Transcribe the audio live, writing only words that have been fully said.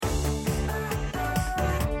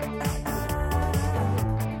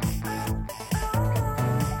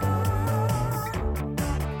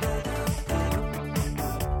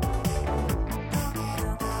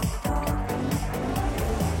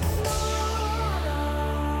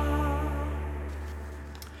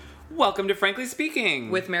Welcome to Frankly Speaking.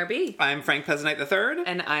 With Mayor B. I'm Frank Pezzanite III.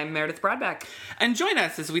 And I'm Meredith Broadback. And join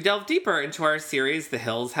us as we delve deeper into our series, The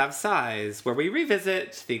Hills Have Size, where we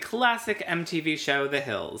revisit the classic MTV show, The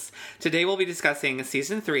Hills. Today we'll be discussing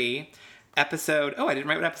Season 3, episode... Oh, I didn't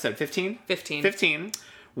write what episode. 15? 15.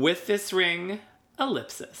 With This Ring,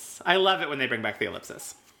 Ellipsis. I love it when they bring back the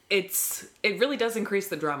ellipsis. It really does increase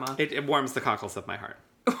the drama. It warms the cockles of my heart.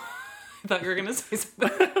 I thought you were going to say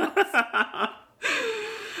something else.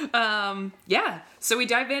 Yeah. So we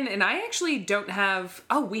dive in, and I actually don't have...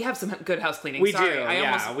 Oh, we have some good house cleaning. We Sorry.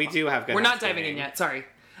 do. We do have good We're house not diving cleaning. in yet. Sorry.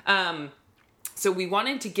 So we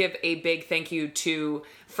wanted to give a big thank you to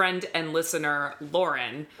friend and listener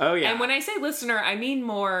Lauren. Oh, yeah. And when I say listener, I mean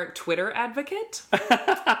more Twitter advocate.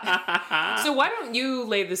 So why don't you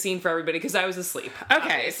lay the scene for everybody? Because I was asleep.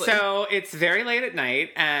 Okay, obviously. so it's very late at night,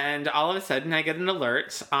 and all of a sudden I get an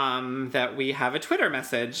alert that we have a Twitter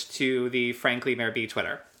message to the Frankly Mayor B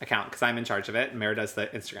Twitter account, because I'm in charge of it, and Mayor does the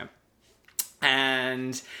Instagram.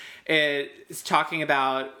 And it's talking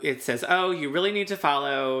about, it says, oh, you really need to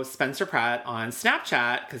follow Spencer Pratt on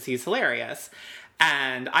Snapchat, because he's hilarious.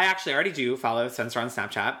 And I actually already do follow Spencer on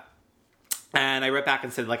Snapchat. And I wrote back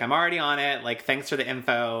and said, like, I'm already on it. Like, thanks for the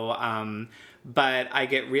info. But I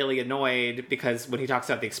get really annoyed because when he talks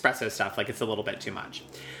about the espresso stuff, like, it's a little bit too much.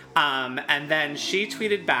 And then she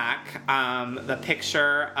tweeted back the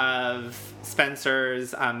picture of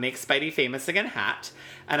Spencer's Make Spidey Famous Again hat.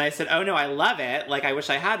 And I said, oh, no, I love it. Like, I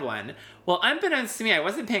wish I had one. Well, unbeknownst to me, I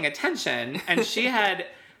wasn't paying attention. And she had...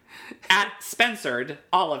 Spencered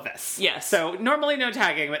all of this. Yes. So normally no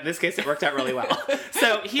tagging, but in this case it worked out really well.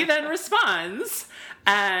 So he then responds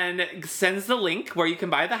and sends the link where you can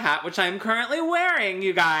buy the hat, which I'm currently wearing,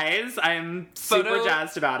 you guys. I'm super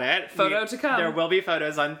jazzed about it. Photo to come. There will be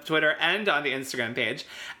photos on Twitter and on the Instagram page.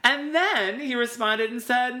 And then he responded and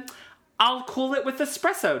said, I'll cool it with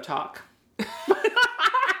espresso talk.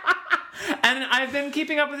 And I've been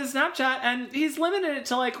keeping up with his Snapchat, and he's limited it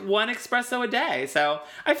to, like, one espresso a day. So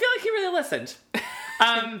I feel like he really listened.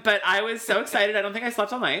 But I was so excited. I don't think I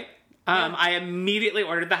slept all night. I immediately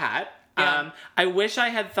ordered the hat. Yeah. I wish I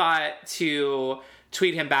had thought to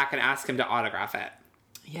tweet him back and ask him to autograph it.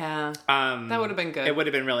 Yeah. That would have been good. It would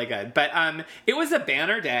have been really good. But it was a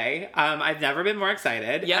banner day. I've never been more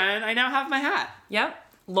excited. Yep. And I now have my hat. Yep.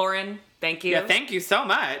 Lauren, thank you. Yeah, thank you so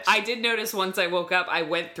much. I did notice once I woke up, I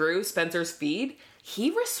went through Spencer's feed.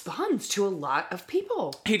 He responds to a lot of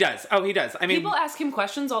people. He does. Oh, he does. I mean, people ask him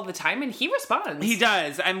questions all the time, and he responds. He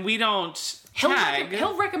does. And we don't tag.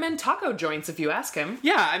 He'll recommend taco joints if you ask him.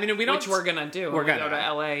 Yeah, I mean, we don't... Which we're going to do when we go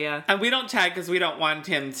to LA, yeah. And we don't tag because we don't want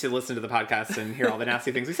him to listen to the podcast and hear all the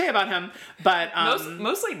nasty things we say about him. But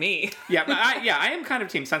mostly me. Yeah, but I am kind of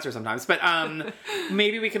Team Spencer sometimes. But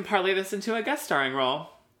maybe we can parlay this into a guest starring role.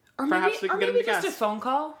 Or perhaps we can get him to just guest. a phone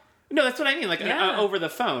call. No, that's what I mean. Like over the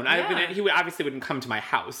phone. Yeah. He obviously wouldn't come to my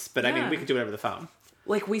house, but I mean, we could do it over the phone.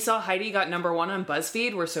 Like, we saw Heidi got #1 on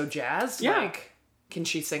BuzzFeed. We're so jazzed. Yeah. Like, can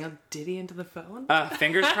she sing a ditty into the phone?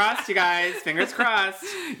 Fingers crossed, you guys. Fingers crossed.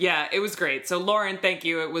 Yeah, it was great. So, Lauren, thank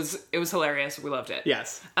you. It was hilarious. We loved it.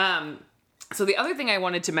 Yes. So the other thing I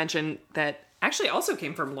wanted to mention that actually also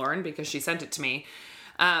came from Lauren because she sent it to me.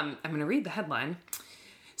 I'm going to read the headline.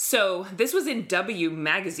 So this was in W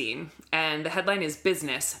Magazine, and the headline is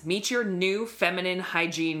Business. Meet your new feminine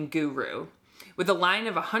hygiene guru. With a line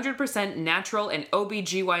of 100% natural and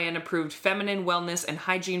OBGYN approved feminine wellness and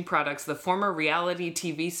hygiene products, the former reality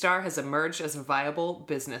TV star has emerged as a viable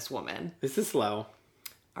businesswoman. This is Lo.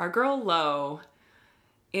 Our girl Lo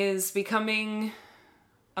is becoming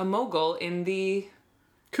a mogul in the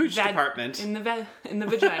Cooch department. In the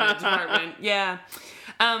vagina department. Yeah.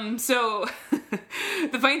 So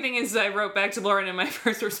the funny thing is I wrote back to Lauren and my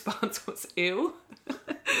first response was ew.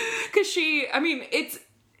 Cause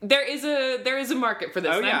there is a market for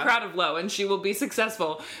this, and I'm proud of Lo, and she will be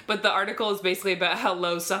successful. But the article is basically about how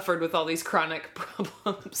Lo suffered with all these chronic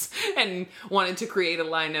problems and wanted to create a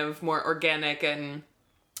line of more organic and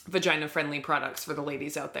vagina-friendly products for the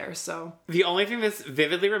ladies out there. So the only thing this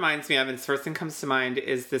vividly reminds me of, and the first thing comes to mind,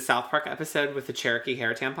 is the South Park episode with the Cherokee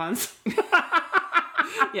hair tampons.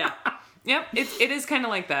 Yeah. Yep. It is kind of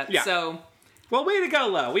like that. Yeah. So, well, way to go,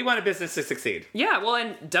 Lo. We want a business to succeed. Yeah. Well,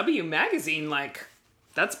 and W Magazine, like,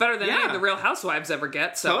 that's better than any of the Real Housewives ever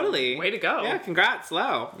get. So totally. Way to go. Yeah. Congrats,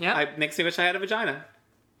 Lo. Yeah. It makes me wish I had a vagina.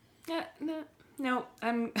 Yeah. No.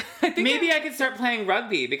 I think maybe I could start playing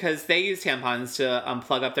rugby because they use tampons to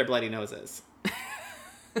plug up their bloody noses.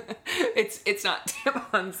 It's not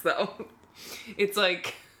tampons though. It's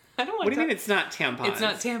like. I don't want. What do you mean it's not tampons? It's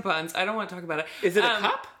not tampons. I don't want to talk about it. Is it a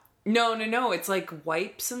cup? No. It's like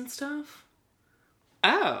wipes and stuff.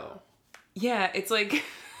 Oh. Yeah, it's like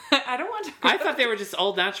I don't want to. I thought they were just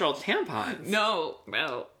old natural tampons. No.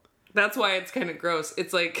 That's why it's kind of gross.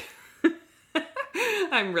 It's like,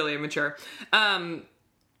 I'm really immature.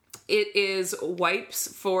 It is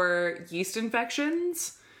wipes for yeast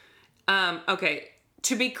infections. Okay.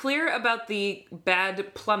 To be clear about the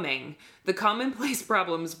bad plumbing, the commonplace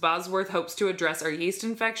problems Bosworth hopes to address are yeast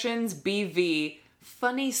infections, BV,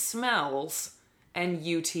 funny smells, and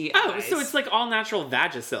UTIs. Oh, so it's like all natural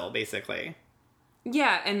Vagisil, basically.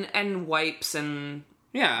 Yeah, and wipes and...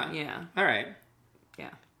 Yeah. Yeah. All right. Yeah.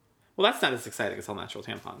 Well, that's not as exciting as all natural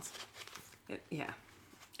tampons. Yeah.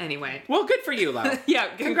 Anyway. Well, good for you, Lo. Yeah.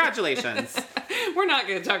 Congratulations. We're not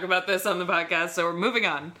going to talk about this on the podcast, so we're moving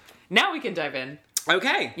on. Now we can dive in.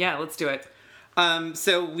 Okay. Yeah, let's do it.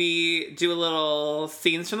 So we do a little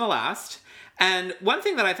scenes from the last. And one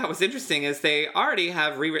thing that I thought was interesting is they already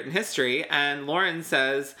have rewritten history, and Lauren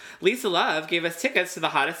says, Lisa Love gave us tickets to the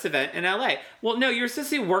hottest event in LA. Well, no, you were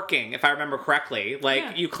supposed to be working, if I remember correctly. Like,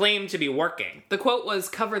 Yeah. you claimed to be working. The quote was,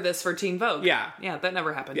 cover this for Teen Vogue. Yeah. Yeah, that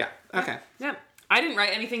never happened. Yeah, okay. Yeah. I didn't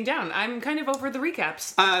write anything down. I'm kind of over the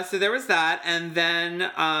recaps. So there was that, and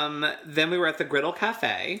then we were at the Griddle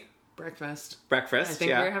Cafe. Breakfast. Breakfast, I think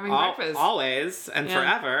yeah. we were having breakfast. Always and Yeah.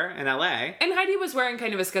 forever in LA. And Heidi was wearing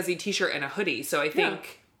kind of a scuzzy t-shirt and a hoodie, so I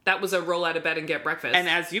think that was a roll out of bed and get breakfast. And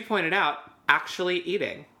as you pointed out, actually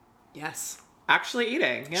eating. yes. Actually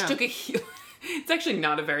eating, yeah. She took it's actually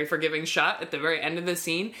not a very forgiving shot at the very end of the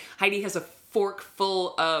scene. Heidi has a fork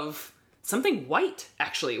full of something white,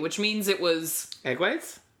 actually, which means it was... Egg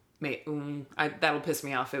whites? that'll piss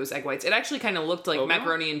me off. It was egg whites. It actually kind of looked like Oatmeal?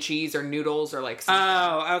 macaroni and cheese or noodles or like something.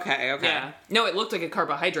 Oh, okay. Yeah. No, it looked like a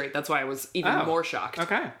carbohydrate. That's why I was even more shocked.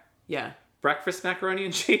 Okay. Yeah. Breakfast macaroni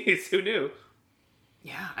and cheese. Who knew?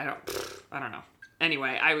 Yeah, I don't know.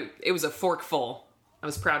 Anyway, it was a fork full. I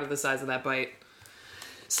was proud of the size of that bite.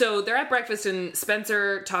 So they're at breakfast and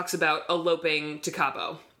Spencer talks about eloping to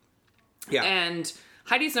Cabo. Yeah. And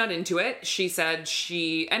Heidi's not into it. She said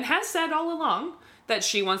and has said all along, that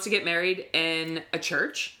she wants to get married in a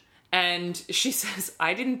church. And she says,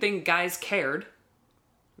 I didn't think guys cared.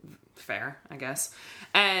 Fair, I guess.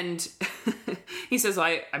 And he says,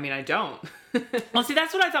 I mean, I don't. Well, see,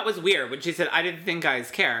 that's what I thought was weird when she said, I didn't think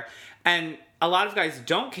guys care. And a lot of guys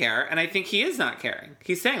don't care, and I think he is not caring.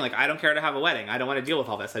 He's saying, like, I don't care to have a wedding. I don't want to deal with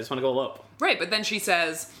all this. I just want to go elope. Right, but then she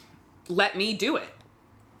says, let me do it.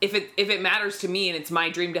 If it matters to me and it's my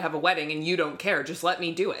dream to have a wedding and you don't care, just let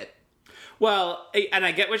me do it. Well, and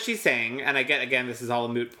I get what she's saying, and I get, again, this is all a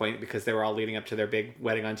moot point because they were all leading up to their big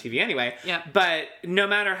wedding on TV anyway. Yeah. But no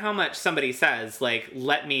matter how much somebody says, like,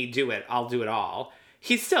 let me do it, I'll do it all,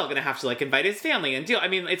 he's still going to have to, like, invite his family and deal. I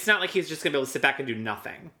mean, it's not like he's just going to be able to sit back and do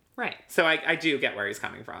nothing. Right. So I do get where he's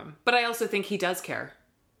coming from. But I also think he does care.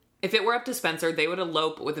 If it were up to Spencer, they would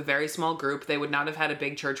elope with a very small group. They would not have had a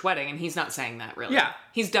big church wedding, and he's not saying that, really. Yeah.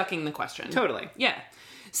 He's ducking the question. Totally. Yeah.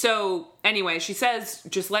 So, anyway, she says,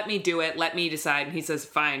 just let me do it, let me decide. And he says,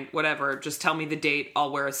 fine, whatever, just tell me the date,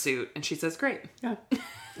 I'll wear a suit. And she says, great. Yeah.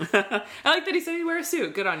 I like that he said he'd wear a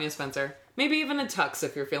suit. Good on you, Spencer. Maybe even a tux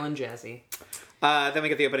if you're feeling jazzy. Then we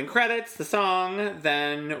get the opening credits, the song.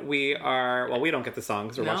 Then we don't get the song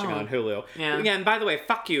because we're watching it on Hulu. Yeah. Again, by the way,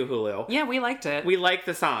 fuck you, Hulu. Yeah, we liked it. We like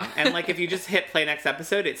the song. And, like, if you just hit play next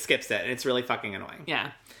episode, it skips it. And it's really fucking annoying.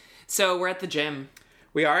 Yeah. So, we're at the gym.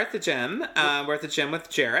 We are at the gym. We're at the gym with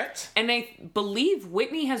Jarrett. And I believe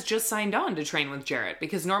Whitney has just signed on to train with Jarrett,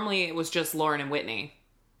 because normally it was just Lauren and Whitney.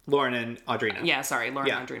 Lauren and Audrina. Yeah, sorry, Lauren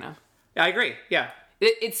and Audrina. I agree. Yeah.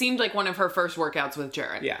 It seemed like one of her first workouts with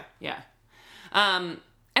Jarrett. Yeah. Yeah. And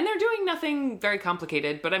they're doing nothing very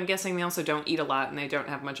complicated, but I'm guessing they also don't eat a lot and they don't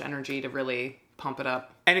have much energy to really pump it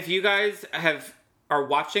up. And if you guys are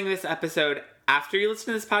watching this episode after you listen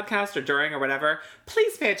to this podcast or during or whatever,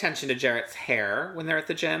 please pay attention to Jarrett's hair when they're at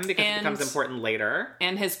the gym because it becomes important later.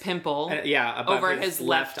 And his pimple. Above over his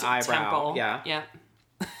left eyebrow. Temple. Yeah. Yeah.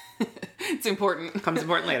 It's important. Becomes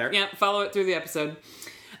important later. Yeah, follow it through the episode.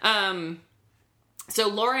 So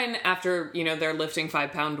Lauren, after, they're lifting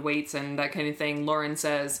 5-pound weights and that kind of thing, Lauren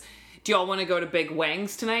says, do y'all want to go to Big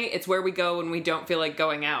Wang's tonight? It's where we go when we don't feel like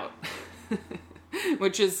going out.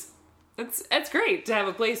 Which is, it's great to have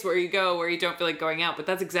a place where you go where you don't feel like going out, but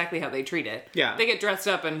that's exactly how they treat it. Yeah. They get dressed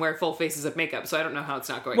up and wear full faces of makeup, so I don't know how it's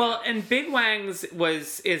not going out. Well, and Big Wang's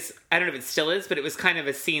is, I don't know if it still is, but it was kind of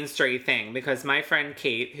a scene-story thing because my friend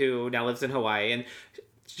Kate, who now lives in Hawaii, and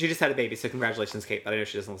she just had a baby, so congratulations, Kate, but I know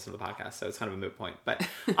she doesn't listen to the podcast, so it's kind of a moot point. But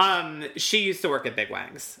she used to work at Big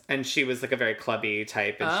Wang's, and she was like a very clubby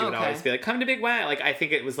type, and she would always be like, come to Big Wang. Like, I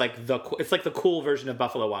think it was like it's like the cool version of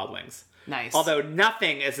Buffalo Wild Wings. Nice. Although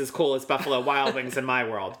nothing is as cool as Buffalo Wild Wings in my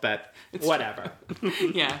world, but whatever.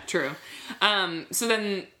 Yeah, true. So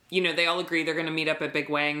then they all agree they're going to meet up at Big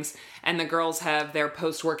Wang's, and the girls have their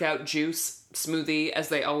post-workout juice smoothie, as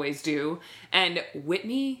they always do. And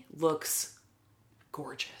Whitney looks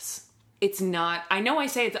gorgeous. It's not, I know I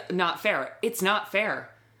say it's not fair. It's not fair.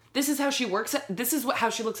 This is how she works. This is how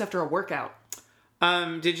she looks after a workout.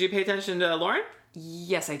 Did you pay attention to Lauren?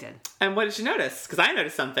 Yes, I did. And what did you notice? Because I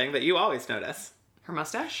noticed something that you always notice. Her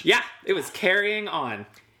mustache? Yeah, it was carrying on.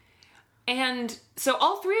 And so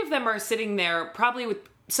all three of them are sitting there probably with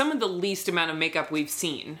some of the least amount of makeup we've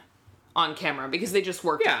seen on camera because they just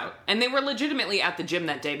worked out. And they were legitimately at the gym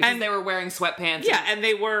that day because they were wearing sweatpants. Yeah, and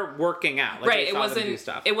they were working out. Like, right, it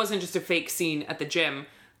wasn't just a fake scene at the gym.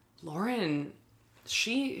 Lauren,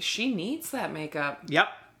 she needs that makeup. Yep.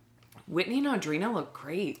 Whitney and Audrina look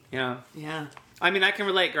great. Yeah. Yeah. I mean, I can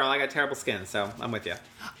relate, girl. I got terrible skin, so I'm with you.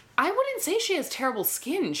 I wouldn't say she has terrible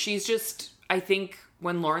skin. She's just, I think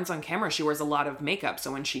when Lauren's on camera, she wears a lot of makeup.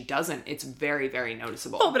 So when she doesn't, it's very, very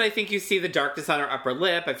noticeable. Oh, but I think you see the darkness on her upper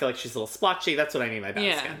lip. I feel like she's a little splotchy. That's what I mean by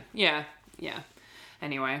bad skin. Yeah.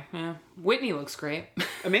 Anyway, Whitney looks great.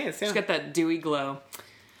 Amazing. She's got that dewy glow.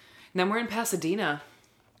 And then we're in Pasadena.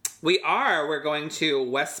 We are. We're going to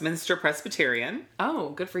Westminster Presbyterian. Oh,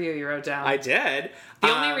 good for you. You wrote down. I did.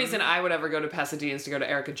 The only reason I would ever go to Pasadena is to go to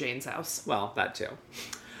Erica Jane's house. Well, that too.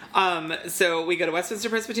 So we go to Westminster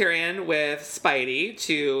Presbyterian with Spidey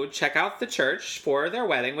to check out the church for their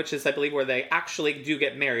wedding, which is, I believe, where they actually do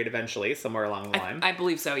get married eventually, somewhere along the line. I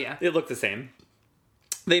believe so, yeah. It looked the same.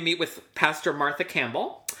 They meet with Pastor Martha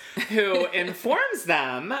Campbell, who informs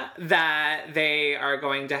them that they are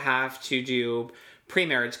going to have to do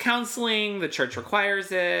pre-marriage counseling. The church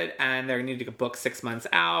requires it, and they're going to need to book 6 months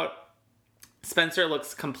out. Spencer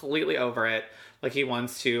looks completely over it, like he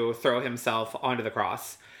wants to throw himself onto the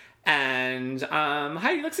cross. And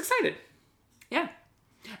Heidi looks excited. Yeah.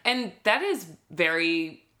 And that is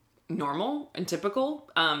very normal and typical.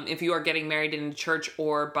 If you are getting married in a church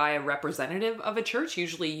or by a representative of a church,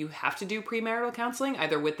 usually you have to do premarital counseling,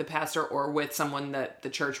 either with the pastor or with someone that the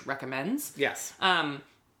church recommends. Yes.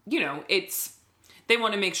 They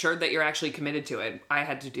want to make sure that you're actually committed to it. I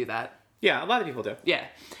had to do that. Yeah, a lot of people do. Yeah.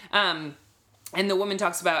 And the woman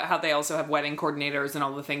talks about how they also have wedding coordinators and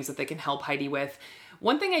all the things that they can help Heidi with.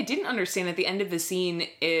 One thing I didn't understand at the end of the scene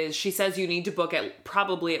is she says you need to book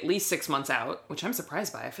probably at least 6 months out, which I'm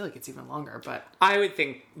surprised by. I feel like it's even longer, but... I would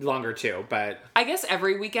think longer too, but... I guess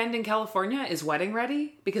every weekend in California is wedding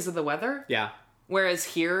ready because of the weather. Yeah. Whereas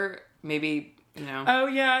here, maybe, Oh,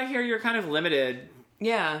 yeah, here you're kind of limited.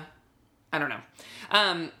 Yeah. I don't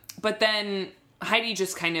know. But then Heidi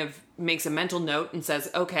just kind of makes a mental note and says,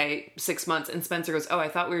 okay, 6 months. And Spencer goes, oh, I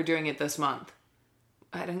thought we were doing it this month.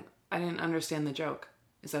 I didn't understand the joke.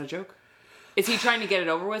 Is that a joke? Is he trying to get it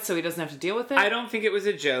over with so he doesn't have to deal with it? I don't think it was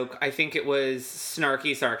a joke. I think it was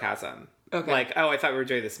snarky sarcasm. Okay. Like, oh, I thought we were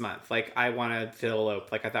doing this month. Like, I want to feel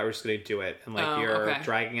elope. Like, I thought we were just going to do it. And, like, you're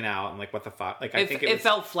dragging it out. And, like, what the fuck? Like, I think it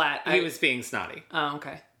felt flat. He was being snotty. Oh,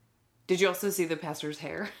 okay. Did you also see the pastor's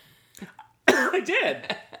hair? I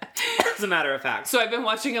did. As a matter of fact. So I've been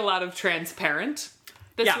watching a lot of Transparent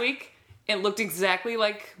this week. It looked exactly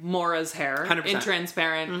like Maura's hair 100%. in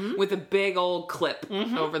Transparent with a big old clip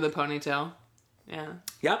over the ponytail. Yeah.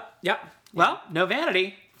 Yep. Well, no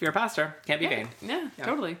vanity. If you're a pastor, can't be vain. Yeah,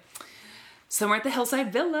 totally. So we're at the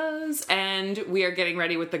Hillside Villas, and we are getting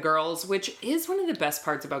ready with the girls, which is one of the best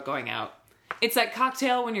parts about going out. It's that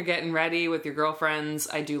cocktail when you're getting ready with your girlfriends.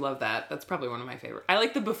 I do love that. That's probably one of my favorite. I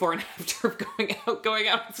like the before and after of going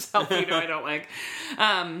out itself. I don't like.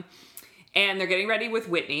 And they're getting ready with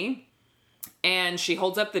Whitney. And she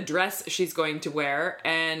holds up the dress she's going to wear,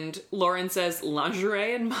 and Lauren says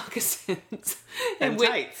lingerie and moccasins. And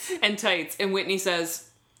tights. And tights. And Whitney says,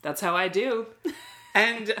 that's how I do.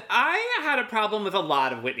 And I had a problem with a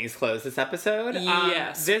lot of Whitney's clothes this episode.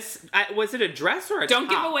 Yes. Was it a dress or a top? Don't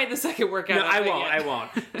give away the second workout. No, I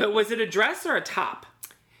won't. But was it a dress or a top?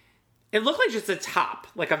 It looked like just a top,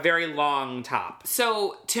 like a very long top.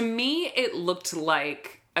 So, to me, it looked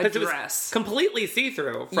like a dress. It was completely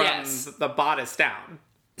see-through from the bodice down.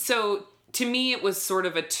 So, to me, it was sort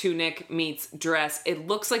of a tunic meets dress. It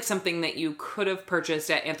looks like something that you could have purchased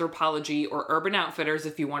at Anthropologie or Urban Outfitters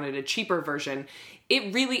if you wanted a cheaper version.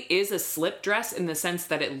 It really is a slip dress in the sense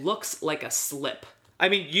that it looks like a slip. I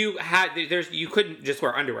mean, you couldn't just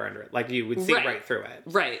wear underwear under it. Like, you would see right through it.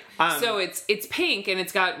 Right. So it's pink, and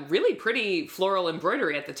it's got really pretty floral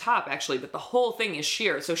embroidery at the top, actually, but the whole thing is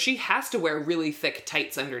sheer. So she has to wear really thick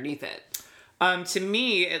tights underneath it. To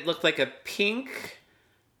me, it looked like a pink,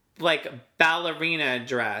 like, ballerina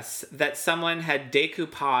dress that someone had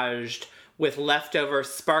decoupaged with leftover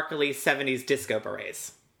sparkly 70s disco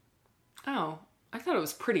berets. Oh, I thought it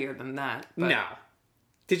was prettier than that. But... No.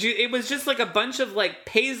 Did you? It was just like a bunch of like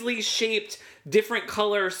paisley shaped, different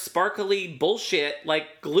color, sparkly bullshit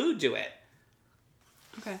like glued to it.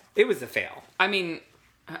 Okay. It was a fail. I mean,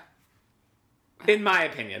 in my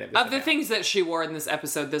opinion, it was. Of the things that she wore in this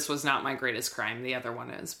episode, this was not my greatest crime. The other one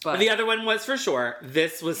is, but the other one was for sure.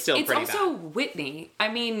 This was still pretty bad. It's also Whitney. I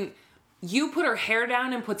mean, you put her hair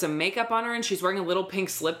down and put some makeup on her, and she's wearing a little pink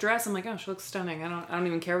slip dress. I'm like, oh, she looks stunning. I don't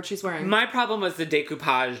even care what she's wearing. My problem was the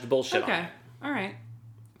decoupaged bullshit on Okay, it. all right.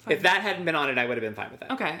 Fine. If that hadn't been on it, I would have been fine with it.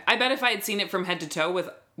 Okay, I bet if I had seen it from head to toe with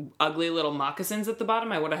ugly little moccasins at the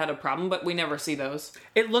bottom, I would have had a problem. But we never see those.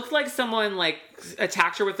 It looked like someone like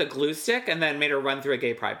attacked her with a glue stick and then made her run through a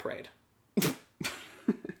gay pride parade.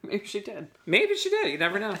 Maybe she did. Maybe she did. You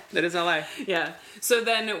never know. That is LA. Yeah. So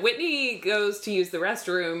then Whitney goes to use the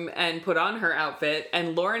restroom and put on her outfit,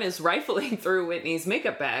 and Lauren is rifling through Whitney's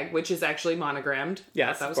makeup bag, which is actually monogrammed.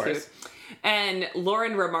 Yes, that was of course. cute. And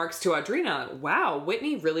Lauren remarks to Audrina, "Wow,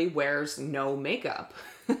 Whitney really wears no makeup."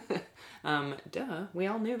 Duh, we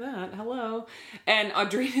all knew that. Hello. And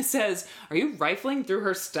Audrina says, "Are you rifling through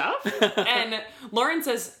her stuff?" And Lauren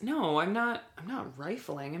says, "No, I'm not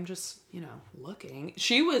rifling. I'm just, looking."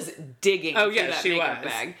 She was digging through that makeup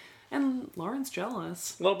bag. And Lauren's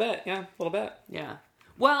jealous. A little bit, yeah, a little bit. Yeah.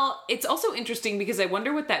 Well, it's also interesting because I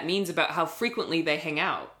wonder what that means about how frequently they hang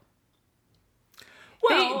out.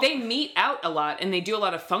 Well, they meet out a lot and they do a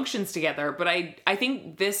lot of functions together, but I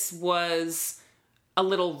think this was a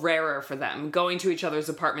little rarer for them, going to each other's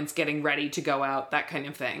apartments, getting ready to go out, that kind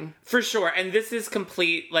of thing. For sure. And this is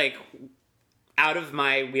complete, like, out of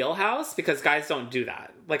my wheelhouse because guys don't do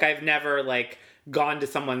that. Like, I've never, like, gone to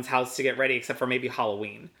someone's house to get ready except for maybe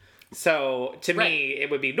Halloween. So, to me, it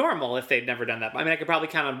would be normal if they'd never done that. I mean, I could probably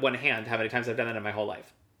count on one hand how many times I've done that in my whole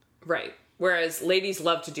life. Right. Whereas ladies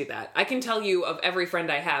love to do that. I can tell you of every friend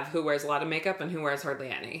I have who wears a lot of makeup and who wears hardly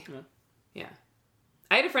any. Yeah.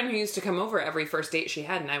 I had a friend who used to come over every first date she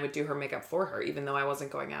had, and I would do her makeup for her, even though I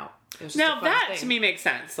wasn't going out. It was just Now, a fun that thing. to me makes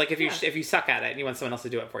sense. Like, if you suck at it and you want someone else to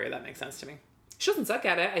do it for you, that makes sense to me. She doesn't suck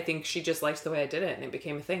at it. I think she just likes the way I did it, and it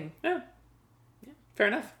became a thing. Yeah. Fair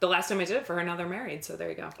enough. The last time I did it for her, now they're married, so there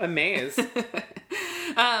you go. Amazed.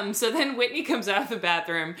 So then Whitney comes out of the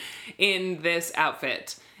bathroom in this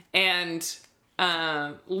outfit, and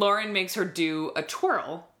Lauren makes her do a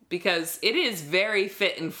twirl because it is very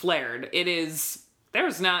fit and flared. It is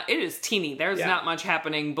teeny. There's not much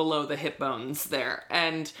happening below the hip bones there.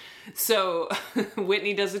 And so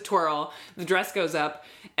Whitney does a twirl, the dress goes up,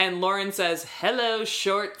 and Lauren says, "Hello,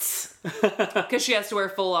 shorts." Because she has to wear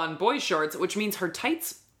full-on boy shorts, which means her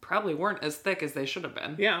tights probably weren't as thick as they should have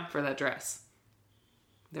been for that dress.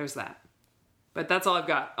 There's that. But that's all I've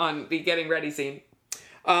got on the getting ready scene.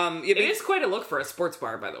 It is quite a look for a sports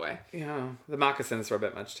bar, by the way. Yeah, the moccasins were a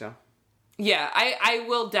bit much, too. Yeah, I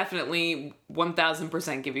will definitely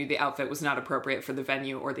 1000% give you the outfit was not appropriate for the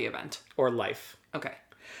venue or the event. Or life. Okay.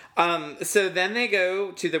 So then they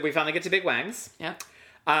go to we finally get to Big Wang's. Yeah.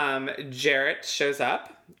 Jarrett shows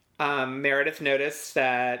up. Meredith noticed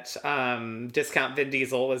that Discount Vin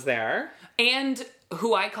Diesel was there. And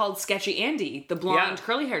who I called Sketchy Andy, the blonde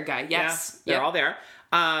curly-haired guy. Yes. Yeah, they're all there.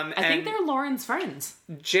 I think they're Lauren's friends.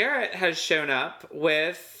 Jarrett has shown up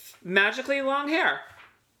with magically long hair.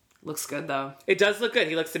 Looks good, though. It does look good.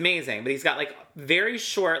 He looks amazing. But he's got, like, very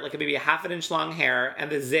short, like maybe a half an inch long hair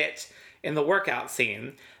and the zit in the workout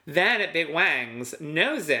scene. Then at Big Wang's,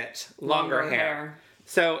 no zit, longer hair.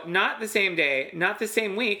 So not the same day, not the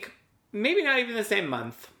same week, maybe not even the same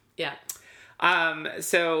month. Yeah.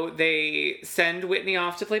 So they send Whitney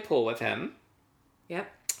off to play pool with him. Yep.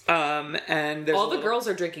 And there's all the girls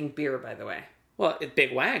are drinking beer, by the way. Well, at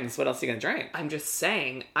Big Wang's, what else are you gonna drink? I'm just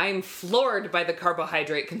saying, I'm floored by the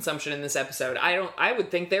carbohydrate consumption in this episode. I would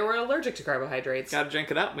think they were allergic to carbohydrates. Gotta drink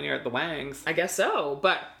it up when you're at the Wang's. I guess so,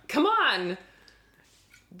 but come on!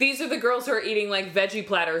 These are the girls who are eating, like, veggie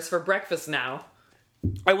platters for breakfast now.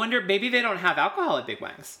 I wonder, maybe they don't have alcohol at Big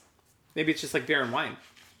Wang's. Maybe it's just like beer and wine.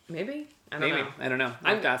 Maybe? I don't know. I don't know.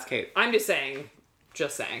 I have to ask Kate. I'm just saying.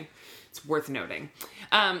 It's worth noting.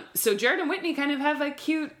 So Jared and Whitney kind of have a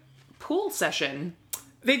cute pool session.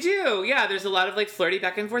 They do, yeah. There's a lot of, like, flirty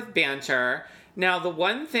back and forth banter. Now, the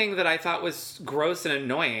one thing that I thought was gross and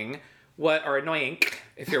annoying, annoying,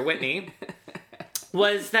 if you're Whitney,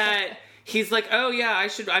 was that he's like, "Oh yeah, I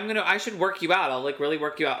should work you out. I'll, like, really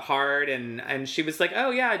work you out hard." And she was like, "Oh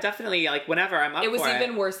yeah, definitely. Like, whenever I'm up for it." It was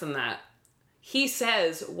even worse than that. He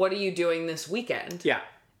says, "What are you doing this weekend?" Yeah.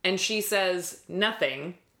 And she says,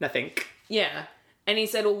 "Nothing." Nothing. Yeah. And he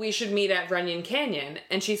said, "Well, we should meet at Runyon Canyon."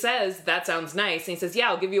 And she says, "That sounds nice." And he says, "Yeah,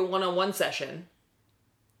 I'll give you a one-on-one session."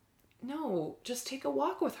 no, just take a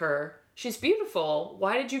walk with her. She's beautiful.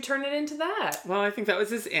 Why did you turn it into that? Well, I think that was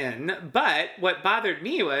his in. But what bothered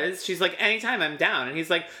me was she's like, anytime I'm down. And he's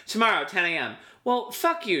like, tomorrow, 10 a.m. Well,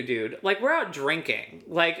 fuck you, dude. Like, we're out drinking.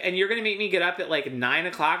 Like, and you're going to make me get up at like 9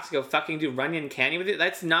 o'clock to go fucking do Runyon Canyon with you?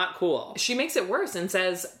 That's not cool. She makes it worse and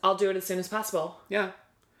says, I'll do it as soon as possible. Yeah.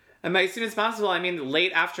 And by as soon as possible, I mean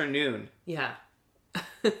late afternoon. Yeah.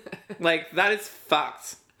 Like, that is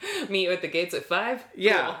fucked. Meet you at the gates at 5?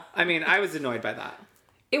 Yeah. Cool. I mean, I was annoyed by that.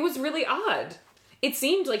 It was really odd. It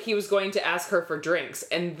seemed like he was going to ask her for drinks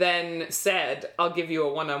and then said, I'll give you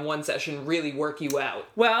a one-on-one session, really work you out.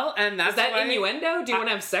 Well, and that's Is that why, innuendo? Do you want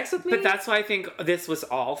to have sex with me? But that's why I think this was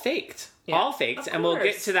all faked. Yeah. All faked. And we'll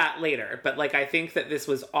get to that later. But, like, I think that this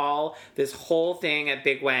whole thing at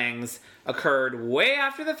Big Wang's occurred way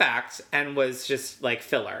after the fact and was just, like,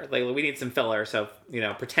 filler. Like, we need some filler, so,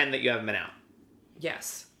 pretend that you haven't been out.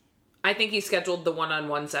 Yes. I think he scheduled the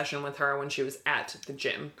one-on-one session with her when she was at the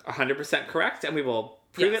gym. 100% correct, and we will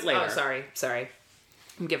prove it later. Oh, sorry.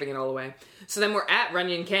 I'm giving it all away. So then we're at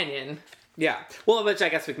Runyon Canyon. Yeah. Well, which I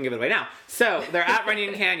guess we can give it away now. So they're at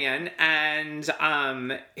Runyon Canyon,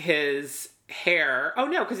 and his hair... Oh,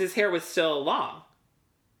 no, because his hair was still long.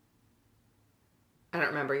 I don't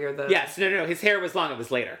remember. You're the... Yes. No. His hair was long. It was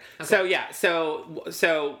later. Okay. So, yeah.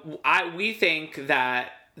 So we think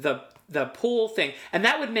that the pool thing, and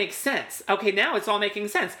that would make sense. Okay, now it's all making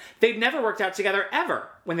sense. They'd never worked out together ever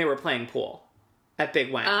when they were playing pool at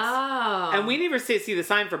Big Wang's. Oh. And we never see the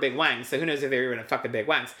sign for Big Wang's, so who knows if they were even a fucking Big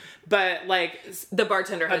Wang's. But, like... The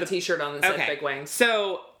bartender had a t-shirt on that said Big Wang's.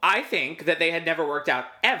 So I think that they had never worked out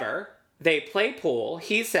ever. They play pool.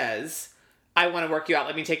 He says, I want to work you out.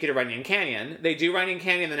 Let me take you to Runyon Canyon. They do Runyon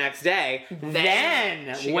Canyon the next day.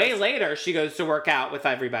 Then way later, she goes to work out with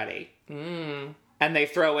everybody. And they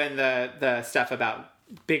throw in the stuff about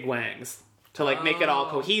Big Wang's to, like, make it all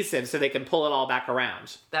cohesive so they can pull it all back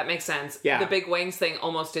around. That makes sense. Yeah. The Big Wang's thing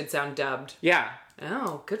almost did sound dubbed. Yeah.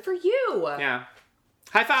 Oh, good for you. Yeah.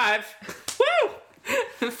 High five.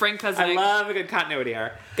 Woo! Frank Pesnick. I love a good continuity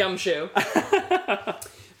error. Gumshoe.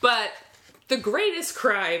 But the greatest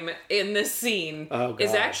crime in this scene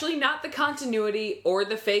is actually not the continuity or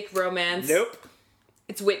the fake romance. Nope.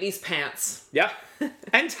 It's Whitney's pants. Yeah.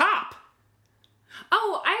 And top.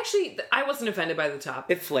 Oh, I wasn't offended by the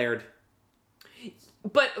top. It flared.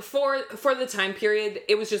 But for the time period,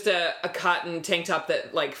 it was just a cotton tank top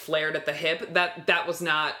that, like, flared at the hip. That was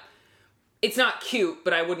not... It's not cute,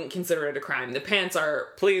 but I wouldn't consider it a crime. The pants are...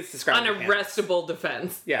 Please describe unarrestable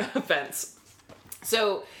defense. Yeah. Offense.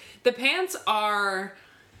 So, the pants are...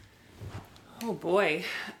 Oh, boy.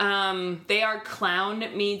 They are Clown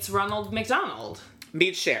meets Ronald McDonald.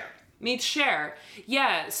 Meets Cher. Meets Cher.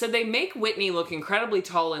 Yeah, so they make Whitney look incredibly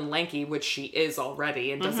tall and lanky, which she is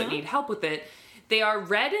already and doesn't need help with it. They are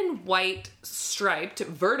red and white striped,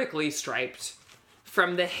 vertically striped,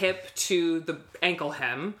 from the hip to the ankle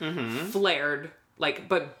hem, flared,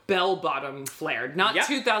 but bell-bottom flared. Not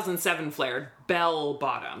 2007 flared,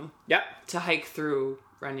 bell-bottom. Yep. To hike through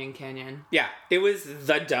Runyon Canyon. Yeah, it was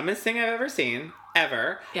the dumbest thing I've ever seen,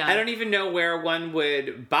 ever. Yeah. I don't even know where one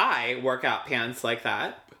would buy workout pants like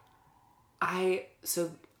that.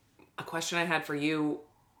 So a question I had for you,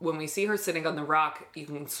 when we see her sitting on the rock, you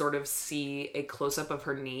can sort of see a close-up of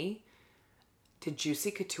her knee. Did Juicy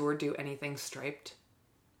Couture do anything striped?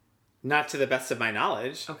 Not to the best of my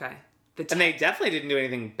knowledge. Okay. And they definitely didn't do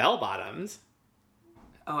anything bell-bottoms.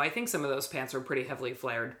 Oh, I think some of those pants were pretty heavily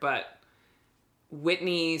flared, but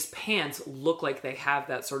Whitney's pants look like they have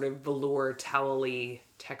that sort of velour towel-y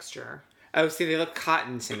texture. Oh, see, they look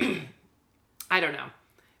cotton to me. I don't know.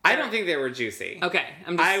 I don't think they were juicy. Okay.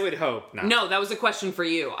 I would hope not. No, that was a question for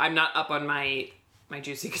you. I'm not up on my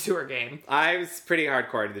Juicy Couture game. I was pretty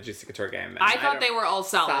hardcore to the Juicy Couture game. I thought they were all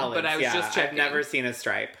solid, but I was just checking. I've never seen a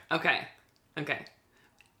stripe. Okay. And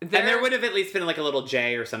there would have at least been like a little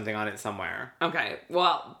J or something on it somewhere. Okay.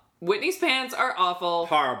 Well, Whitney's pants are awful.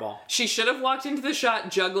 Horrible. She should have walked into the shot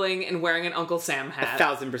juggling and wearing an Uncle Sam hat.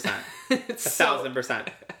 1,000%. 1,000%.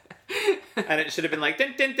 And it should have been like... Or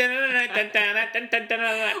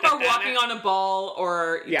walking on a ball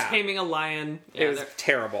or taming a lion. Yeah, it was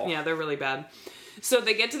terrible. Yeah, they're really bad. So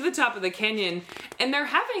they get to the top of the canyon, and they're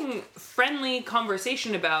having friendly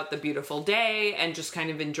conversation about the beautiful day and just kind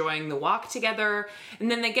of enjoying the walk together. And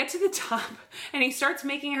then they get to the top, and he starts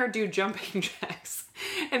making her do jumping jacks.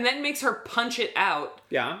 And then makes her punch it out.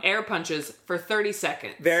 Yeah. Air punches for 30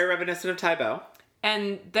 seconds. Very reminiscent of Tybo.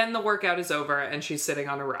 And then the workout is over, and she's sitting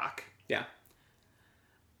on a rock. Yeah.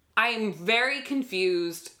 I'm very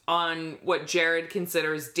confused on what Jared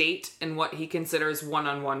considers date and what he considers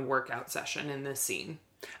one-on-one workout session in this scene.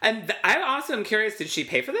 And I also am curious, did she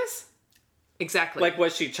pay for this? Exactly. Like,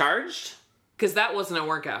 was she charged? Because that wasn't a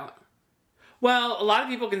workout. Well, a lot of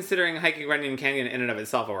people considering hiking Runyon Canyon in and of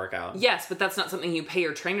itself a workout. Yes, but that's not something you pay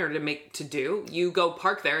your trainer to do. You go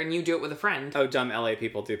park there and you do it with a friend. Oh, dumb LA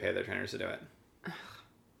people do pay their trainers to do it.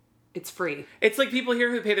 It's free. It's like people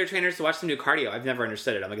here who pay their trainers to watch them do cardio. I've never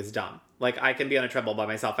understood it. I'm like, it's dumb. Like, I can be on a treadmill by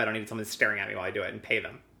myself. I don't need someone staring at me while I do it and pay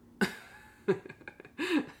them.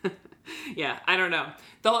 Yeah, I don't know.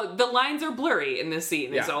 The lines are blurry in this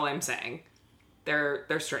scene, is all I'm saying.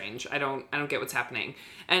 They're strange. I don't get what's happening.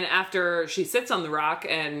 And after she sits on the rock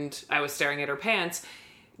and I was staring at her pants,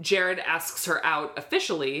 Jared asks her out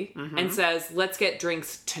officially and says, let's get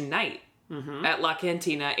drinks tonight at La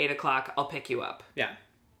Cantina, 8 o'clock. I'll pick you up. Yeah.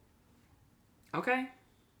 Okay.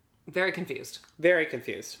 Very confused. Very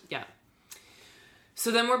confused. Yeah. So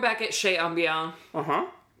then we're back at Chez Ambiant. Uh-huh.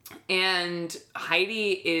 And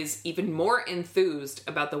Heidi is even more enthused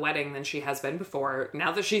about the wedding than she has been before.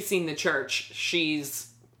 Now that she's seen the church,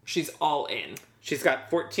 she's all in. She's got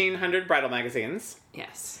 1,400 bridal magazines.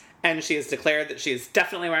 Yes. And she has declared that she is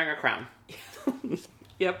definitely wearing a crown.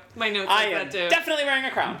 Yep, my notes I like am that too. definitely wearing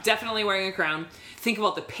a crown. Definitely wearing a crown. Think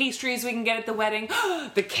about the pastries we can get at the wedding.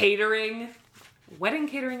 The catering. Wedding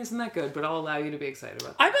catering isn't that good, but I'll allow you to be excited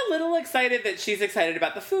about that. I'm a little excited that she's excited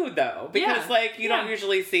about the food, though. Because, you don't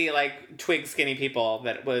usually see, twig skinny people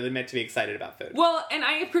that will admit to be excited about food. Well, and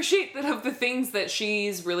I appreciate that of the things that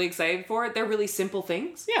she's really excited for, they're really simple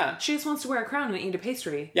things. Yeah. She just wants to wear a crown and eat a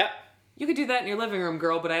pastry. Yep. You could do that in your living room,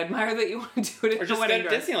 girl, but I admire that you want to do it Or in just a wedding go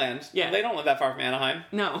to dress. Disneyland. Yeah. They don't live that far from Anaheim.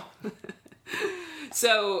 No.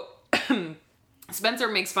 So, Spencer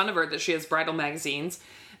makes fun of her that she has bridal magazines,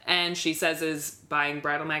 and she says, is buying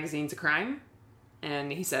bridal magazines a crime?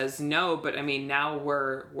 And he says, no, but I mean, now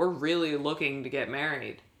we're really looking to get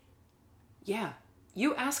married. Yeah.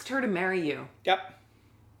 You asked her to marry you. Yep.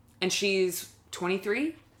 And she's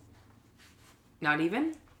 23? Not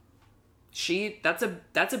even? That's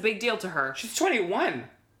a big deal to her. She's 21.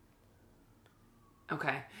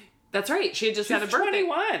 Okay. That's right. She had just had a birthday.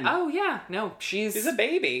 21. Oh, yeah. No, she's a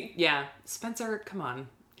baby. Yeah. Spencer, come on.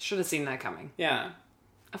 Should have seen that coming. Yeah.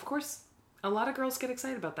 Of course. A lot of girls get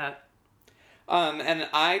excited about that. And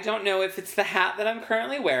I don't know if it's the hat that I'm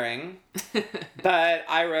currently wearing, but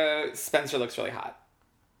I wrote, Spencer looks really hot.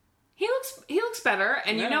 He looks better,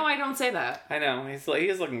 and you know I don't say that. I know. He's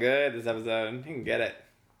looking good this episode. He can get it.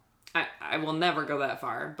 I will never go that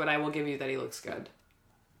far, but I will give you that he looks good.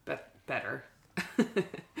 But better.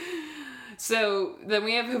 So then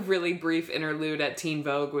we have a really brief interlude at Teen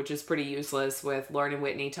Vogue, which is pretty useless, with Lauren and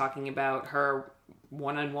Whitney talking about her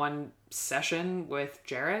one-on-one session with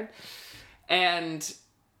Jared. And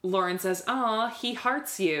Lauren says, "Aw, he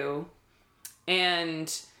hearts you."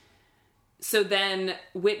 And so then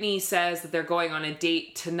Whitney says that they're going on a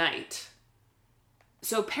date tonight.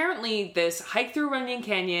 So apparently this hike through Runyon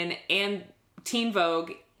Canyon and Teen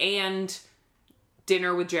Vogue and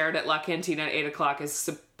dinner with Jared at La Cantina at 8 o'clock is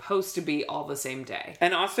supposed to be all the same day.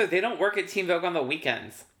 And also, they don't work at Teen Vogue on the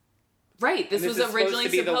weekends. Right, this was originally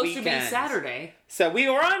supposed to be Saturday. So we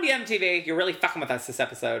were on the MTV. You're really fucking with us this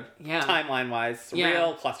episode. Yeah. Timeline-wise. Yeah.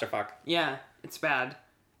 Real clusterfuck. Yeah, it's bad.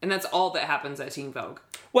 And that's all that happens at Teen Vogue.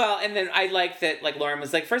 Well, and then I like that, Lauren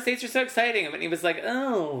was like, first dates are so exciting. And he was like,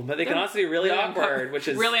 oh, but they can also be really awkward, which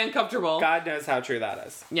is... really uncomfortable. God knows how true that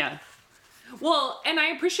is. Yeah. Well, and I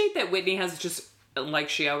appreciate that Whitney has just, like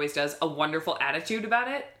she always does, a wonderful attitude about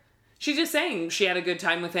it. She's just saying she had a good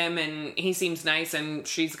time with him and he seems nice and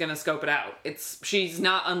she's gonna scope it out. She's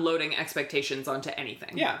not unloading expectations onto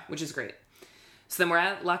anything. Yeah. Which is great. So then we're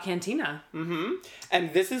at La Cantina. Mm-hmm.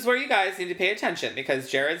 And this is where you guys need to pay attention because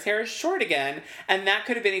Jared's hair is short again, and that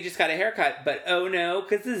could have been he just got a haircut, but oh no,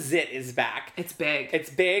 because the zit is back. It's big. It's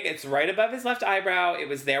big. It's right above his left eyebrow. It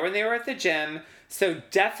was there when they were at the gym. So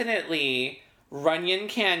definitely Runyon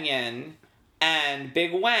Canyon and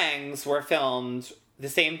Big Wangs were filmed the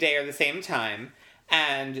same day or the same time.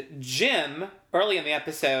 And Jim, early in the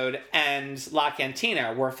episode, and La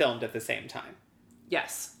Cantina were filmed at the same time.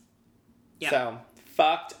 Yes. Yeah. So,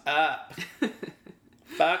 fucked up.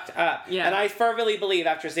 Fucked up. Yeah. And I fervently believe,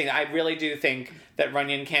 after seeing it, I really do think that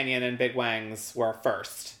Runyon Canyon and Big Wangs were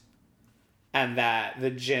first. And that the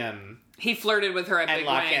gym He flirted with her at and Big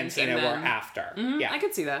La Wangs Cantina and then... were after. Mm-hmm, Yeah. I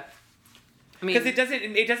could see that. I mean... Because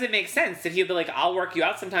it doesn't make sense that he'd be like, I'll work you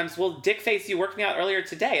out sometimes. Well, dickface, you worked me out earlier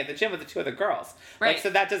today at the gym with the two other girls. Right. So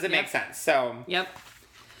that doesn't make sense. So... Yep.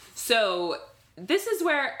 So... This is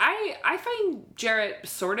where I find Jarrett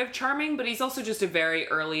sort of charming, but he's also just a very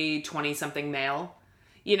early 20-something male.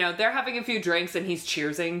 You know, they're having a few drinks and he's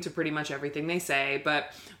cheersing to pretty much everything they say,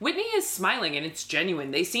 but Whitney is smiling and it's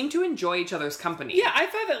genuine. They seem to enjoy each other's company. Yeah, I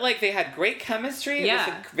thought that, like, they had great chemistry. Yeah. It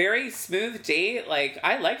was a very smooth date. Like,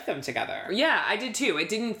 I liked them together. Yeah, I did too. It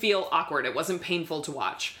didn't feel awkward. It wasn't painful to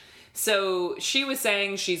watch. So she was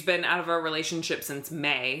saying she's been out of a relationship since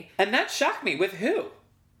May. And that shocked me. With who?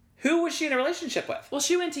 Who was she in a relationship with? Well,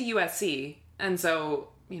 she went to USC, and so,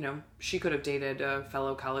 you know, she could have dated a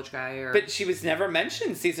fellow college guy or... But she was never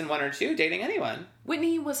mentioned season 1 or 2 dating anyone.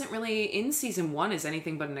 Whitney wasn't really in season 1 as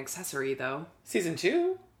anything but an accessory, though. Season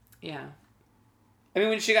 2? Yeah. I mean,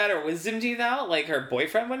 when she got her wisdom teeth out, like, her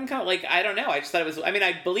boyfriend wouldn't come. Like, I don't know. I just thought it was... I mean,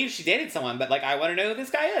 I believe she dated someone, but, like, I want to know who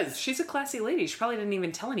this guy is. She's a classy lady. She probably didn't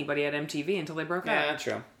even tell anybody at MTV until they broke up. Yeah,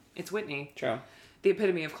 true. It's Whitney. True. The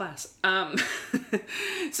epitome of class.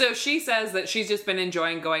 So she says that she's just been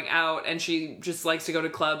enjoying going out and she just likes to go to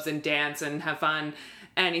clubs and dance and have fun.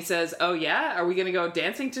 And he says, oh yeah? Are we going to go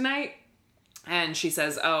dancing tonight? And she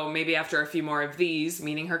says, oh, maybe after a few more of these,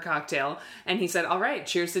 meaning her cocktail. And he said, all right,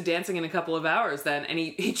 cheers to dancing in a couple of hours then. And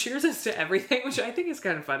he cheers us to everything, which I think is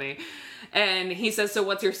kind of funny. And he says, so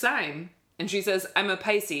what's your sign? And she says, I'm a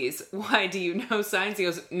Pisces. Why, do you know signs? He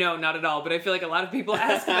goes, no, not at all. But I feel like a lot of people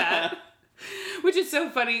ask that. Which is so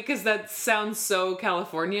funny because that sounds so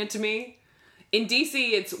California to me. In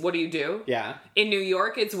DC, it's what do you do? Yeah. In New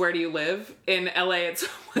York, it's where do you live? In LA, it's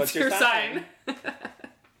what's your sign?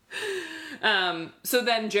 So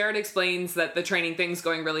then Jared explains that the training thing's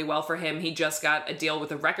going really well for him. He just got a deal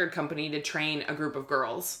with a record company to train a group of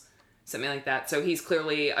girls. Something like that. So he's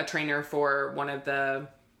clearly a trainer for one of the,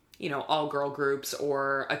 you know, all-girl groups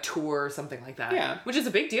or a tour or something like that. Yeah. Which is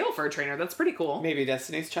a big deal for a trainer. That's pretty cool. Maybe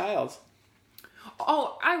Destiny's Child.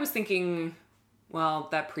 Oh, I was thinking, well,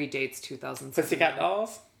 that predates 2007. Pussycat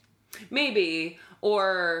Dolls? Maybe.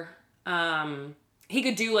 Or he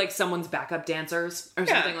could do, like, someone's backup dancers or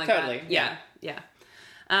something like totally. that. Yeah.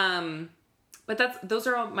 But those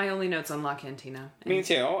are all my only notes on La Cantina. Me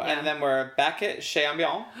too. Yeah. And then we're back at Chez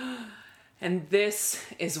Ambiance. And this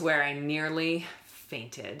is where I nearly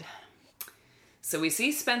fainted. So we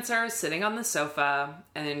see Spencer sitting on the sofa,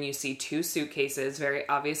 and then you see 2 suitcases very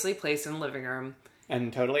obviously placed in the living room.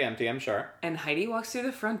 And totally empty, I'm sure. And Heidi walks through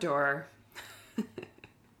the front door.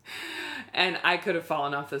 And I could have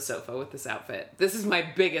fallen off the sofa with this outfit. This is my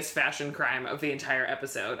biggest fashion crime of the entire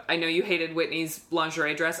episode. I know you hated Whitney's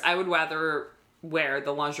lingerie dress. I would rather wear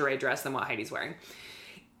the lingerie dress than what Heidi's wearing.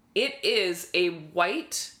 It is a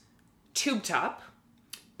white tube top,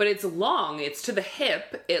 but it's long. It's to the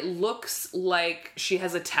hip. It looks like she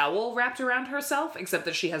has a towel wrapped around herself, except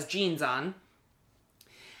that she has jeans on.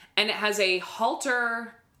 And it has a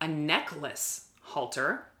halter, a necklace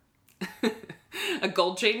halter, a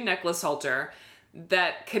gold chain necklace halter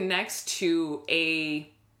that connects to a,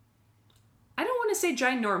 I don't want to say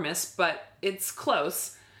ginormous, but it's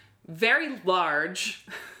close, very large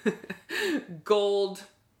gold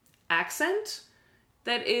accent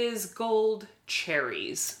that is gold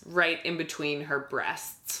cherries right in between her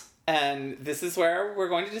breasts. And this is where we're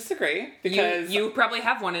going to disagree because you probably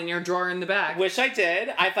have one in your drawer in the back. Wish I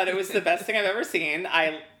did. I thought it was the best thing I've ever seen.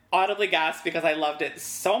 I audibly gasped because I loved it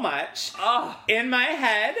so much. Oh. In my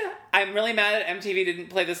head, I'm really mad at MTV didn't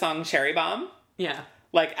play the song Cherry Bomb. Yeah.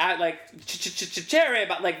 Like, Cherry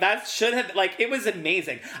Bomb. Like, that should have, like, it was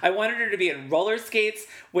amazing. I wanted her to be in roller skates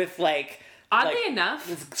with, like, Oddly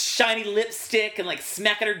enough, shiny lipstick and, like,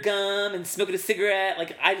 smacking her gum and smoking a cigarette.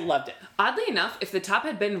 Like, I loved it. Oddly enough, if the top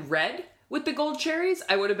had been red with the gold cherries,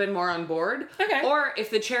 I would have been more on board. Okay. Or if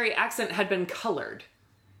the cherry accent had been colored.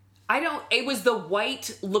 It was the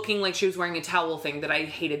white looking like she was wearing a towel thing that I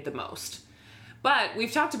hated the most. But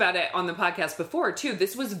we've talked about it on the podcast before, too.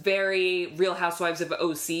 This was very Real Housewives of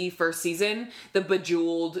OC first season. The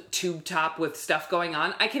bejeweled tube top with stuff going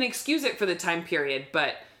on. I can excuse it for the time period,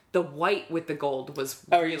 but the white with the gold was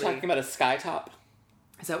Oh, are you talking about a sky top?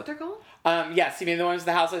 Is that what they're called? Yes, you mean the ones with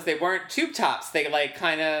the housewives, they weren't tube tops. They, like,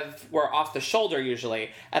 kind of were off the shoulder,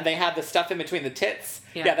 usually. And they had the stuff in between the tits.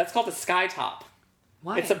 Yeah, that's called a sky top.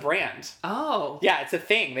 Why? It's a brand. Oh. Yeah, it's a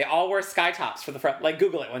thing. They all wear sky tops for the front. Like,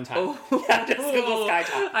 Google it one time. Oh. Yeah, just Google sky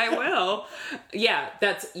top. I will. Yeah,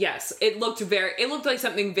 yes. It looked like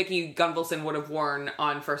something Vicki Gunvalson would have worn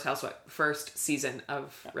on first season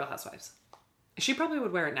of Real Housewives. She probably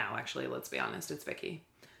would wear it now, actually. Let's be honest. It's Vicki.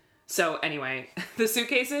 So anyway, the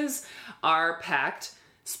suitcases are packed.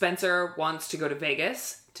 Spencer wants to go to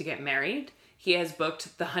Vegas to get married. He has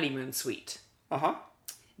booked the honeymoon suite. Uh-huh.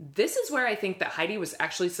 This is where I think that Heidi was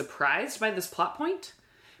actually surprised by this plot point,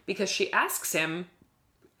 because she asks him,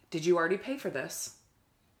 did you already pay for this?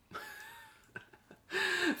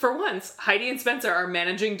 For once, Heidi and Spencer are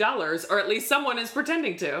managing dollars, or at least someone is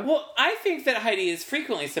pretending to. Well, I think that Heidi is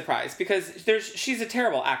frequently surprised because she's a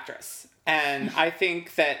terrible actress. And I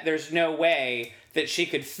think that there's no way that she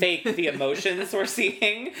could fake the emotions we're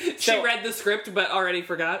seeing. So, she read the script but already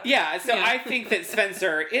forgot. Yeah, so I think that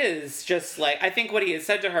Spencer is just like, I think what he has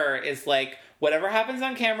said to her is like, whatever happens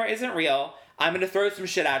on camera isn't real. I'm going to throw some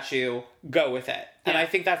shit at you. Go with it. And I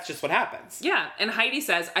think that's just what happens. Yeah, and Heidi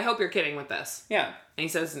says, I hope you're kidding with this. Yeah. And he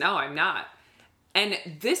says, no, I'm not. And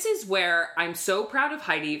this is where I'm so proud of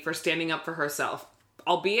Heidi for standing up for herself,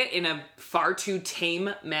 albeit in a far too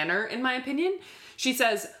tame manner, in my opinion. She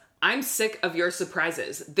says, I'm sick of your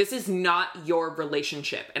surprises. This is not your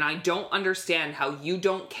relationship, and I don't understand how you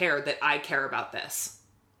don't care that I care about this.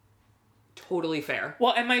 Totally fair.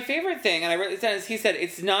 Well, and my favorite thing, and I wrote this down, is he said,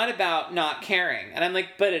 it's not about not caring. And I'm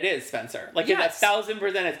like, but it is, Spencer. Like, yes. It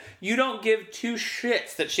 1,000% is. You don't give two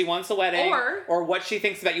shits that she wants a wedding or what she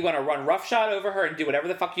thinks about. You want to run roughshod over her and do whatever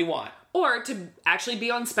the fuck you want. Or to actually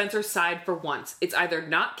be on Spencer's side for once. It's either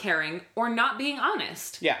not caring or not being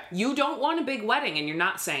honest. Yeah. You don't want a big wedding and you're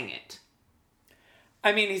not saying it.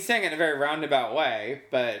 I mean, he's saying it in a very roundabout way,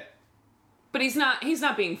 but... But he's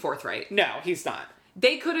not being forthright. No, he's not.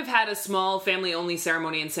 They could have had a small family-only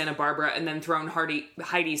ceremony in Santa Barbara and then thrown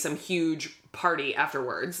Heidi some huge party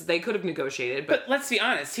afterwards. They could have negotiated, but let's be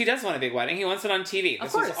honest. He does want a big wedding. He wants it on TV.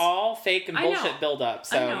 This is all fake and bullshit build-up.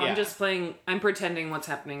 So, I know. Yeah. I'm pretending what's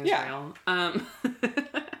happening is real.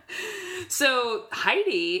 So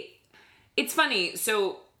Heidi, it's funny.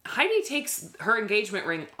 So Heidi takes her engagement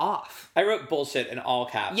ring off. I wrote bullshit in all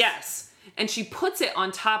caps. Yes. And she puts it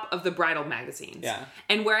on top of the bridal magazines. Yeah.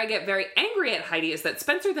 And where I get very angry at Heidi is that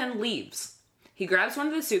Spencer then leaves. He grabs one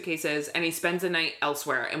of the suitcases and he spends the night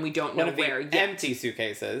elsewhere, and we don't know where yet. Empty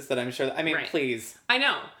suitcases that I'm sure... I mean, please. I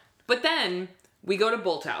know. But then we go to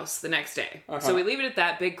Bolthouse the next day. Uh-huh. So we leave it at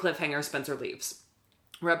that big cliffhanger. Spencer leaves.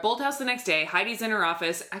 We're at Bolthouse the next day. Heidi's in her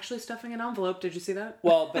office, actually stuffing an envelope. Did you see that?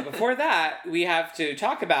 Well, but before that, we have to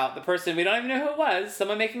talk about the person, we don't even know who it was,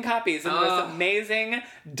 someone making copies of the most amazing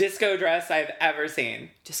disco dress I've ever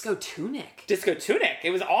seen. Disco tunic. Disco tunic.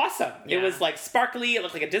 It was awesome. Yeah. It was like sparkly. It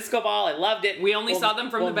looked like a disco ball. I loved it. We only saw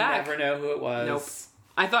them from the back. We'll never know who it was.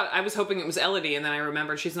 Nope. I was hoping it was Elodie, and then I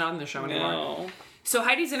remembered she's not in the show anymore. No. So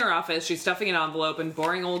Heidi's in her office. She's stuffing an envelope, and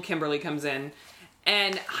boring old Kimberly comes in.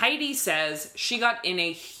 And Heidi says she got in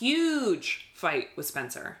a huge fight with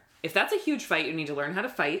Spencer. If that's a huge fight, you need to learn how to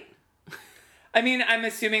fight. I mean, I'm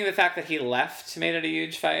assuming the fact that he left made it a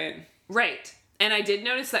huge fight. Right. And I did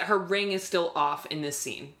notice that her ring is still off in this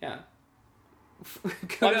scene. Yeah.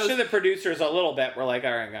 Well, I'm sure the producers a little bit were like,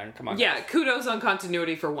 all right, come on. Yeah, guys. kudos on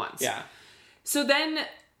continuity for once. Yeah. So then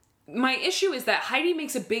my issue is that Heidi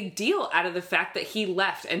makes a big deal out of the fact that he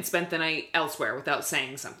left and spent the night elsewhere without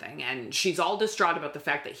saying something. And she's all distraught about the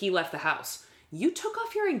fact that he left the house. You took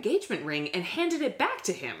off your engagement ring and handed it back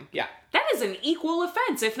to him. Yeah. That is an equal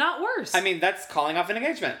offense, if not worse. I mean, that's calling off an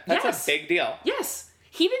engagement. That's a big deal. Yes.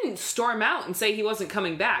 He didn't storm out and say he wasn't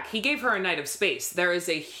coming back. He gave her a night of space. There is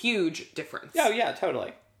a huge difference. Oh, yeah,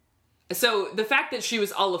 totally. So the fact that she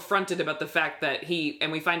was all affronted about the fact that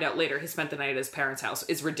and we find out later, he spent the night at his parents' house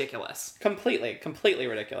is ridiculous. Completely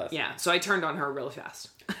ridiculous. Yeah, so I turned on her really fast.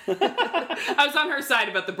 I was on her side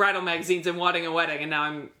about the bridal magazines and wanting a wedding, and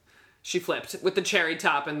now she flipped with the cherry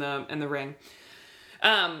top and the ring.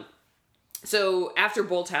 So after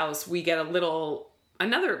Bolthouse, we get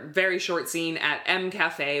another very short scene at M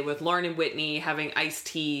Cafe with Lauren and Whitney having iced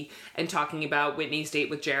tea and talking about Whitney's date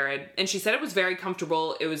with Jared. And she said it was very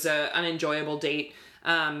comfortable. It was an enjoyable date.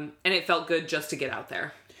 And it felt good just to get out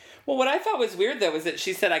there. Well, what I thought was weird, though, was that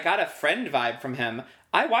she said, I got a friend vibe from him.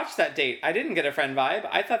 I watched that date. I didn't get a friend vibe.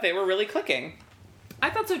 I thought they were really clicking. I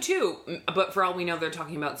thought so, too. But for all we know, they're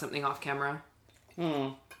talking about something off camera.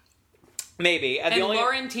 Maybe. And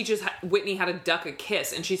Lauren teaches Whitney how to duck a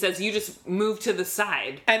kiss, and she says, you just move to the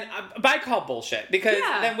side. And I call bullshit, because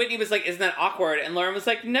then Whitney was like, isn't that awkward? And Lauren was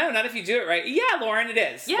like, no, not if you do it right. Yeah, Lauren, it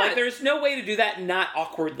is. Yeah. Like, there's no way to do that not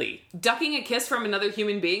awkwardly. Ducking a kiss from another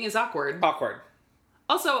human being is awkward. Awkward.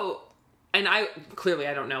 Also, and I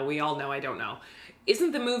don't know, we all know I don't know.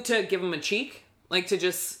 Isn't the move to give him a cheek? Like to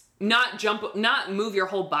just... not move your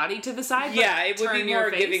whole body to the side. Yeah, but it would be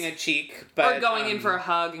more giving a cheek, but or going in for a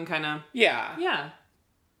hug and kind of. Yeah.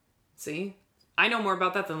 See, I know more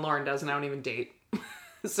about that than Lauren does, and I don't even date.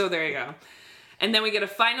 So there you go. And then we get a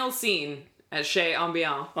final scene at Chez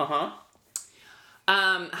Ambiance.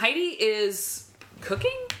 Heidi is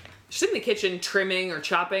cooking. She's in the kitchen trimming or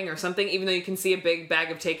chopping or something, even though you can see a big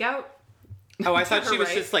bag of takeout. Oh, I thought she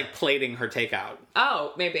was just like plating her takeout.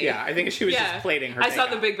 Oh, maybe. Yeah, I think she was just plating her takeout. I saw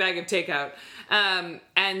the big bag of takeout.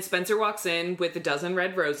 And Spencer walks in with a dozen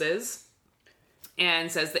red roses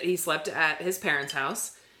and says that he slept at his parents'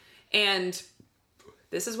 house. And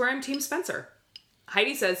this is where I'm Team Spencer.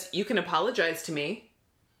 Heidi says, you can apologize to me.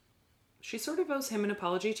 She sort of owes him an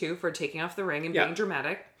apology, too, for taking off the ring and being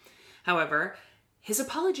dramatic. However, his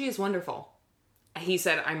apology is wonderful. He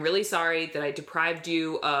said, I'm really sorry that I deprived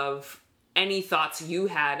you of any thoughts you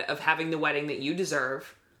had of having the wedding that you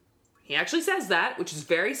deserve. He actually says that, which is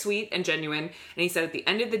very sweet and genuine. And he said, at the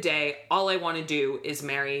end of the day, all I want to do is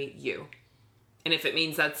marry you. And if it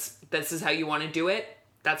means this is how you want to do it,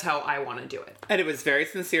 that's how I want to do it. And it was very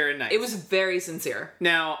sincere and nice. It was very sincere.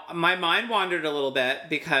 Now, my mind wandered a little bit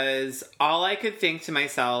because all I could think to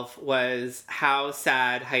myself was how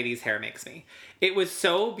sad Heidi's hair makes me. It was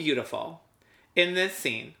so beautiful in this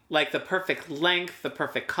scene. Like the perfect length, the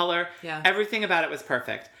perfect color. Yeah. Everything about it was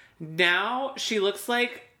perfect. Now she looks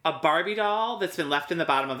like a Barbie doll that's been left in the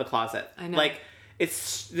bottom of the closet. I know. Like,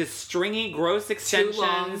 it's this stringy, gross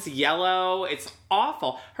extensions, yellow. It's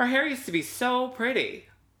awful. Her hair used to be so pretty.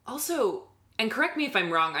 Also, and correct me if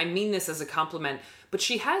I'm wrong, I mean this as a compliment, but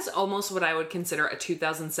she has almost what I would consider a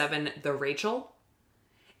 2007 The Rachel.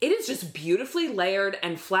 It is just beautifully layered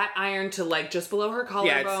and flat ironed to like just below her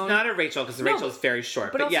collarbone. Yeah, it's not a Rachel because the Rachel is very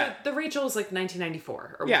short. But also, yeah. The Rachel is like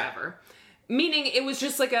 1994 or whatever. Meaning it was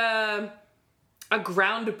just like a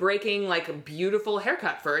groundbreaking, like beautiful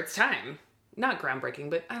haircut for its time. Not groundbreaking,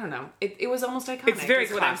 but I don't know. It was almost iconic. It's very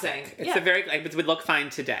is what I'm classic. saying. It's a very, like, it would look fine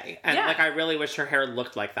today. And like, I really wish her hair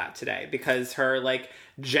looked like that today because her like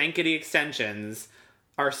jankety extensions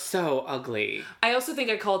are so ugly. I also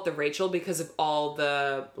think I call it the Rachel because of all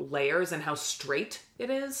the layers and how straight it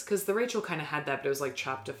is. Because the Rachel kind of had that, but it was like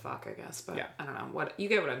chopped to fuck, I guess. But I don't know. What you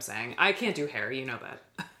get what I'm saying. I can't do hair, you know that.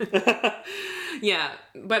 Yeah,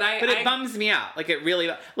 but it bums me out. Like it really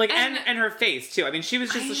like and her face too. I mean, she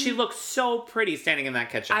was just she looked so pretty standing in that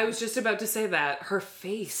kitchen. I was just about to say that. Her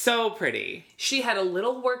face. So pretty. She had a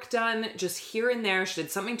little work done just here and there. She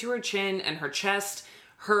did something to her chin and her chest.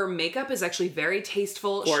 Her makeup is actually very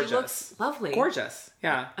tasteful. Gorgeous. She looks lovely. Gorgeous.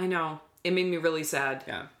 Yeah. I know. It made me really sad.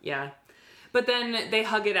 Yeah. Yeah. But then they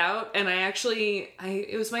hug it out, and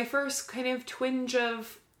it was my first kind of twinge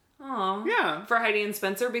of, for Heidi and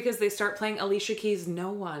Spencer, because they start playing Alicia Keys'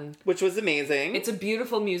 No One. Which was amazing. It's a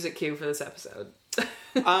beautiful music cue for this episode.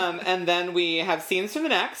 And then we have scenes from the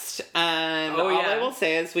next, and all I will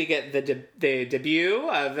say is we get the debut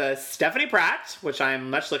of Stephanie Pratt, which I'm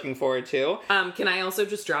much looking forward to. Can I also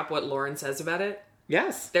just drop what Lauren says about it?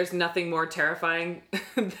 Yes. There's nothing more terrifying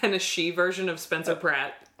than a she version of Spencer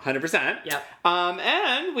Pratt. 100%. Yep.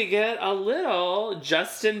 And we get a little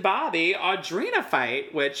Justin Bobby Audrina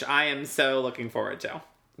fight, which I am so looking forward to.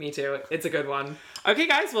 Me too. It's a good one. Okay,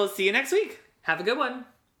 guys, we'll see you next week. Have a good one.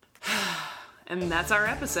 And that's our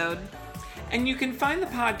episode. And you can find the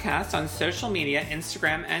podcast on social media,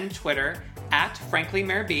 Instagram and Twitter, at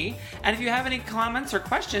FranklyMareB. And if you have any comments or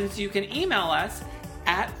questions, you can email us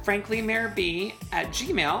at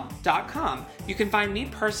franklymareB@gmail.com. You can find me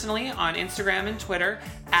personally on Instagram and Twitter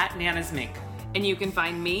at NanasMink. And you can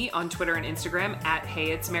find me on Twitter and Instagram at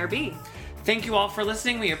HeyIt'sMareB. Thank you all for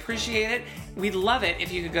listening. We appreciate it. We'd love it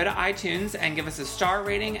if you could go to iTunes and give us a star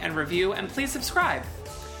rating and review, and please subscribe.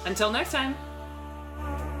 Until next time.